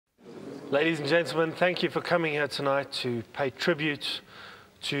Ladies and gentlemen, thank you for coming here tonight to pay tribute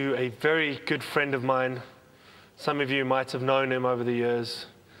to a very good friend of mine. Some of you might have known him over the years.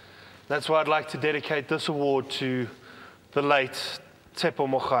 That's why I'd like to dedicate this award to the late Tshepo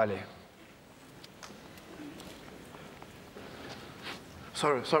Mogale.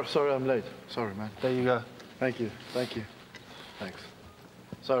 Sorry, I'm late. Sorry, man. There you go. Thank you. Thanks.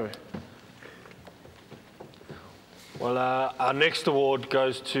 Sorry. Well, our next award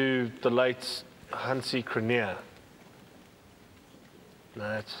goes to the late Hansi Cronje.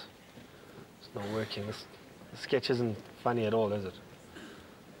 No, it's not working. This sketch isn't funny at all, is it?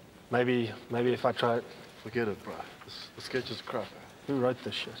 Maybe if I try it. Forget it, bro. The sketch is crap. Who wrote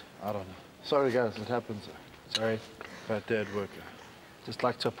this shit? I don't know. Sorry, guys. It happens. Sorry. Bad day at work. Just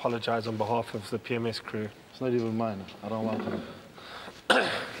like to apologize on behalf of the PMS crew. It's not even mine. I don't want to.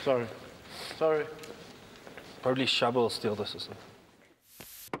 Sorry. Probably Shaba will steal this or something.